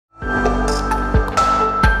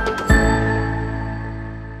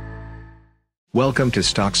Welcome to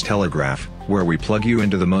Stocks Telegraph, where we plug you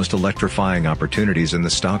into the most electrifying opportunities in the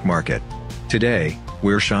stock market. Today,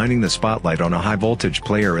 we're shining the spotlight on a high-voltage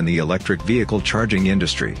player in the electric vehicle charging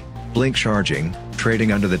industry, BLNK Charging,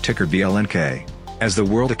 trading under the ticker BLNK. As the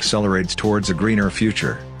world accelerates towards a greener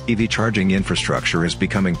future, EV charging infrastructure is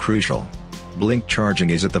becoming crucial. BLNK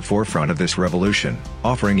Charging is at the forefront of this revolution,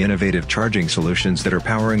 offering innovative charging solutions that are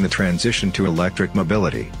powering the transition to electric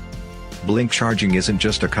mobility. BLNK Charging isn't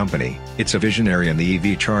just a company, it's a visionary in the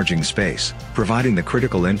EV charging space, providing the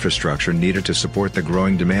critical infrastructure needed to support the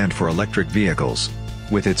growing demand for electric vehicles.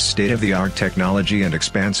 With its state-of-the-art technology and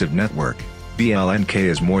expansive network, BLNK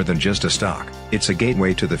is more than just a stock, it's a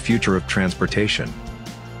gateway to the future of transportation.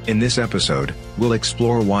 In this episode, we'll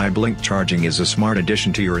explore why BLNK Charging is a smart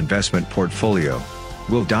addition to your investment portfolio.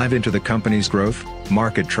 We'll dive into the company's growth,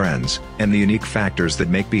 market trends, and the unique factors that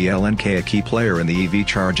make BLNK a key player in the EV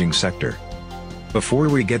charging sector. Before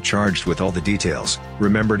we get charged with all the details,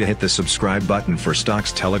 remember to hit the subscribe button for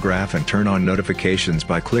Stocks Telegraph and turn on notifications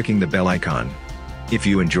by clicking the bell icon. If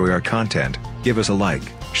you enjoy our content, give us a like,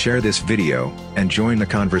 share this video, and join the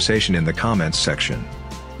conversation in the comments section.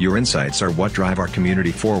 Your insights are what drive our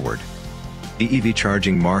community forward. The EV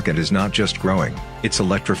charging market is not just growing, it's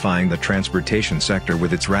electrifying the transportation sector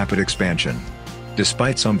with its rapid expansion.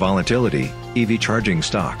 Despite some volatility, EV charging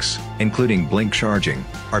stocks, including BLNK Charging,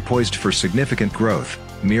 are poised for significant growth,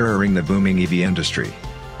 mirroring the booming EV industry.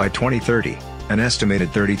 By 2030, an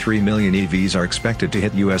estimated 33 million EVs are expected to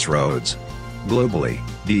hit U.S. roads. Globally,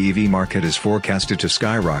 the EV market is forecasted to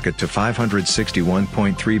skyrocket to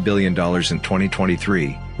 $561.3 billion in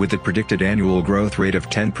 2023, with a predicted annual growth rate of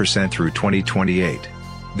 10% through 2028.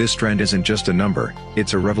 This trend isn't just a number,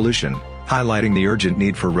 it's a revolution, highlighting the urgent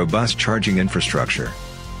need for robust charging infrastructure.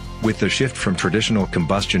 With the shift from traditional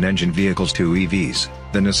combustion engine vehicles to EVs,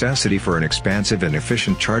 the necessity for an expansive and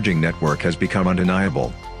efficient charging network has become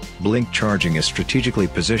undeniable. BLNK Charging is strategically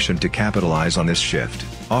positioned to capitalize on this shift,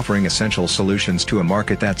 offering essential solutions to a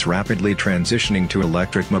market that's rapidly transitioning to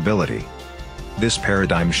electric mobility. This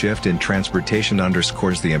paradigm shift in transportation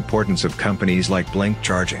underscores the importance of companies like BLNK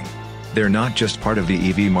Charging. They're not just part of the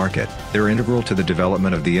EV market, they're integral to the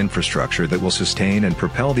development of the infrastructure that will sustain and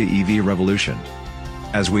propel the EV revolution.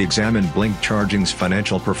 As we examine BLNK Charging's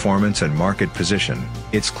financial performance and market position,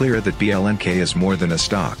 it's clear that BLNK is more than a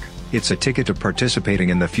stock. It's a ticket to participating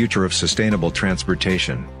in the future of sustainable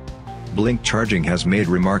transportation. BLNK Charging has made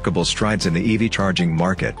remarkable strides in the EV charging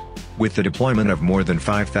market. With the deployment of more than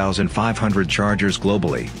 5,500 chargers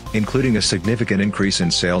globally, including a significant increase in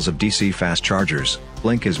sales of DC fast chargers,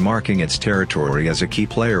 BLNK is marking its territory as a key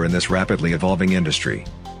player in this rapidly evolving industry.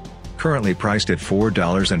 Currently priced at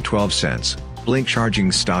 $4.12, BLNK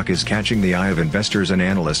Charging stock is catching the eye of investors and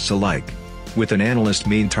analysts alike. With an analyst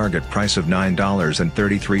mean target price of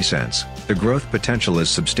 $9.33, the growth potential is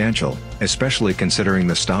substantial, especially considering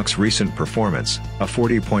the stock's recent performance, a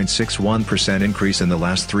 40.61% increase in the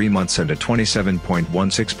last 3 months and a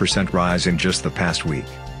 27.16% rise in just the past week.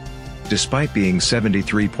 Despite being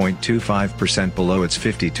 73.25% below its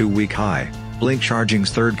 52-week high, BLNK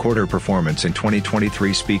Charging's third-quarter performance in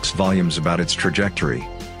 2023 speaks volumes about its trajectory.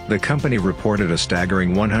 The company reported a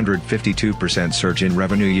staggering 152% surge in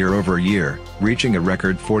revenue year-over-year, reaching a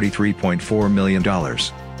record $43.4 million.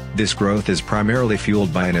 This growth is primarily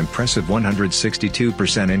fueled by an impressive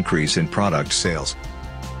 162% increase in product sales.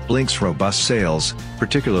 BLNK's robust sales,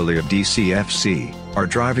 particularly of DCFC, are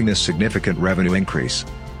driving this significant revenue increase.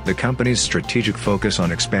 The company's strategic focus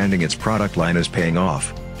on expanding its product line is paying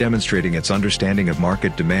off, demonstrating its understanding of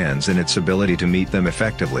market demands and its ability to meet them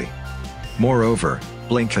effectively. Moreover,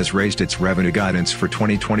 BLNK has raised its revenue guidance for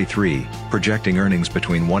 2023, projecting earnings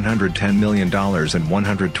between $110 million and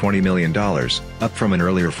 $120 million, up from an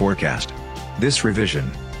earlier forecast. This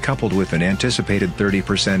revision, coupled with an anticipated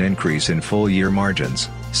 30% increase in full-year margins,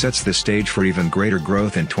 sets the stage for even greater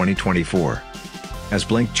growth in 2024. As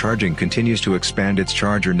BLNK Charging continues to expand its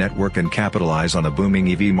charger network and capitalize on the booming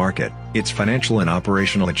EV market, its financial and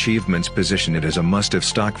operational achievements position it as a must-have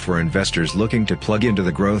stock for investors looking to plug into the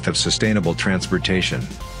growth of sustainable transportation.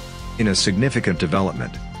 In a significant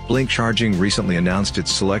development, BLNK Charging recently announced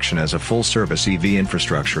its selection as a full-service EV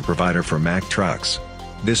infrastructure provider for Mack Trucks.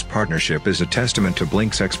 This partnership is a testament to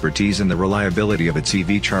BLNK's expertise and the reliability of its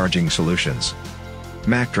EV charging solutions.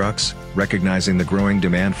 Mack Trucks, recognizing the growing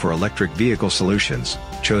demand for electric vehicle solutions,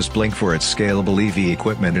 chose BLNK for its scalable EV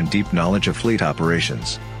equipment and deep knowledge of fleet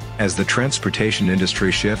operations. As the transportation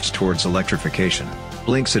industry shifts towards electrification,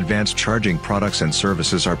 BLNK's advanced charging products and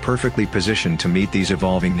services are perfectly positioned to meet these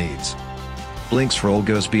evolving needs. BLNK's role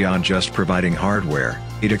goes beyond just providing hardware,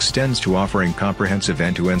 it extends to offering comprehensive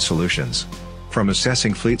end-to-end solutions. From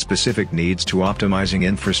assessing fleet-specific needs to optimizing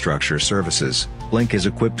infrastructure services, BLNK is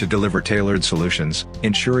equipped to deliver tailored solutions,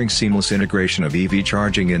 ensuring seamless integration of EV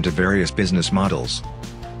charging into various business models.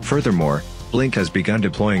 Furthermore, BLNK has begun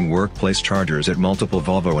deploying workplace chargers at multiple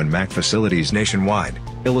Volvo and Mack facilities nationwide,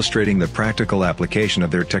 illustrating the practical application of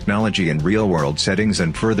their technology in real-world settings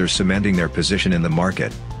and further cementing their position in the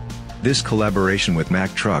market. This collaboration with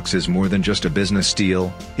Mack Trucks is more than just a business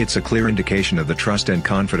deal, it's a clear indication of the trust and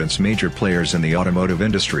confidence major players in the automotive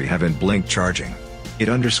industry have in BLNK charging. It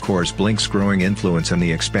underscores BLNK's growing influence and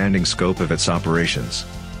the expanding scope of its operations.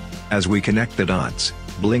 As we connect the dots,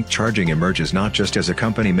 BLNK charging emerges not just as a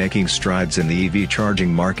company making strides in the EV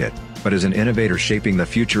charging market, but as an innovator shaping the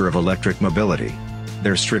future of electric mobility.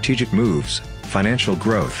 Their strategic moves, financial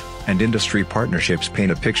growth, and industry partnerships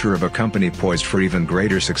paint a picture of a company poised for even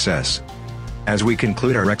greater success. As we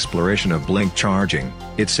conclude our exploration of BLNK charging,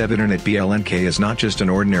 it's evident that BLNK is not just an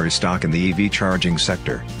ordinary stock in the EV charging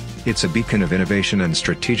sector. It's a beacon of innovation and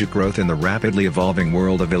strategic growth in the rapidly evolving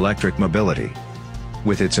world of electric mobility.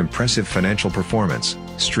 With its impressive financial performance,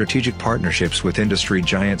 strategic partnerships with industry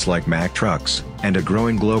giants like Mack Trucks, and a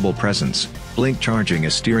growing global presence, BLNK charging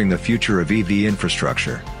is steering the future of EV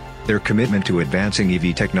infrastructure. Their commitment to advancing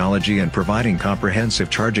EV technology and providing comprehensive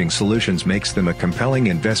charging solutions makes them a compelling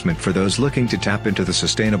investment for those looking to tap into the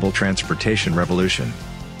sustainable transportation revolution.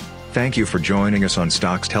 Thank you for joining us on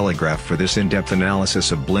Stocks Telegraph for this in-depth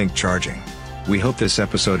analysis of BLNK charging. We hope this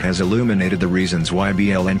episode has illuminated the reasons why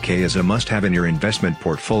BLNK is a must-have in your investment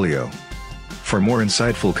portfolio. For more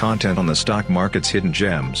insightful content on the stock market's hidden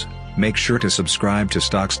gems, make sure to subscribe to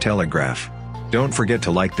Stocks Telegraph. Don't forget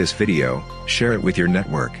to like this video, share it with your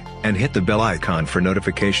network, and hit the bell icon for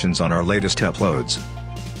notifications on our latest uploads.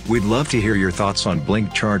 We'd love to hear your thoughts on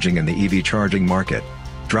BLNK charging and the EV charging market.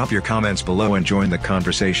 Drop your comments below and join the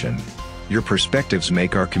conversation. Your perspectives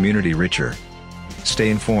make our community richer. Stay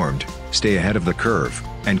informed, stay ahead of the curve,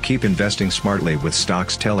 and keep investing smartly with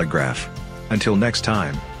Stocks Telegraph. Until next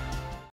time.